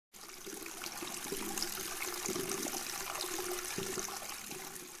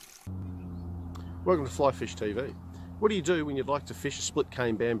Welcome to Fly Fish TV. What do you do when you'd like to fish a split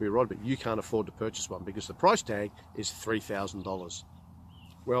cane bamboo rod but you can't afford to purchase one because the price tag is $3,000?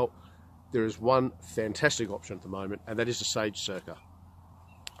 Well, there is one fantastic option at the moment, and that is the Sage Circa.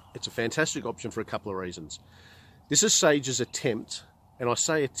 It's a fantastic option for a couple of reasons. This is Sage's attempt, and I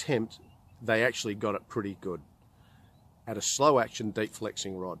say attempt, they actually got it pretty good, at a slow action deep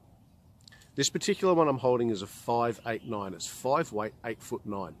flexing rod. This particular one I'm holding is a 589. It's 5 weight,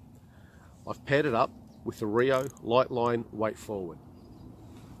 8'9". I've paired it up with the Rio light line weight forward.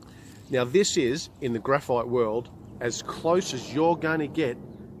 Now this is, in the graphite world, as close as you're going to get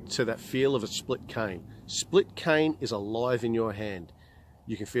to that feel of a split cane. Split cane is alive in your hand.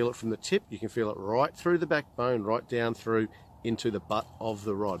 You can feel it from the tip, you can feel it right through the backbone, right down through into the butt of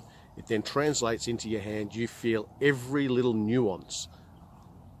the rod. It then translates into your hand. You feel every little nuance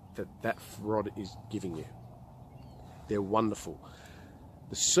that rod is giving you. They're wonderful.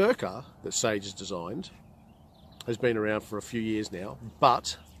 The Circa that Sage has designed has been around for a few years now,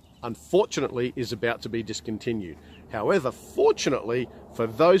 but unfortunately is about to be discontinued. However, fortunately for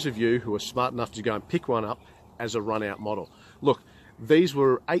those of you who are smart enough to go and pick one up as a run-out model. Look, these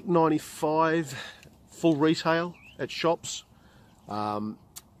were $895 full retail at shops.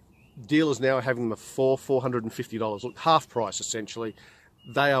 Dealers now are having them for $450. Look, half price essentially.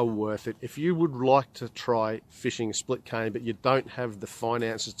 They are worth it. If you would like to try fishing a split cane, but you don't have the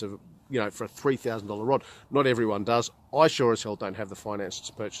finances to, for a $3,000 rod, not everyone does. I sure as hell don't have the finances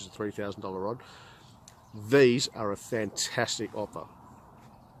to purchase a $3,000 rod. These are a fantastic offer.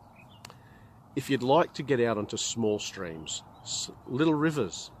 If you'd like to get out onto small streams, little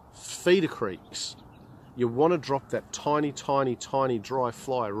rivers, feeder creeks, you want to drop that tiny, tiny, tiny dry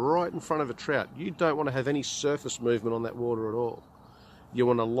fly right in front of a trout. You don't want to have any surface movement on that water at all. You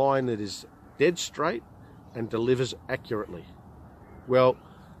want a line that is dead straight and delivers accurately. Well,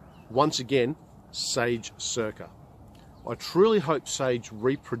 once again, Sage Circa. I truly hope Sage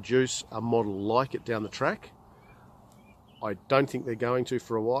reproduce a model like it down the track. I don't think they're going to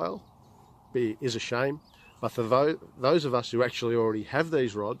for a while. It is a shame. But for those of us who actually already have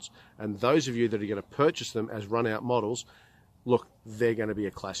these rods, and those of you that are going to purchase them as run-out models, look, they're going to be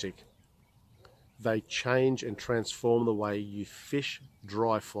a classic. They change and transform the way you fish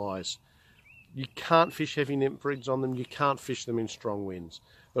dry flies. You can't fish heavy nymph rigs on them. You can't fish them in strong winds.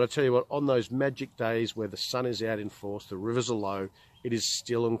 But I tell you what, on those magic days where the sun is out in force, the rivers are low, it is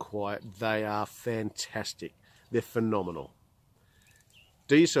still and quiet, they are fantastic. They're phenomenal.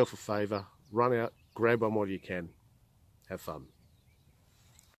 Do yourself a favour, run out, grab one while you can. Have fun.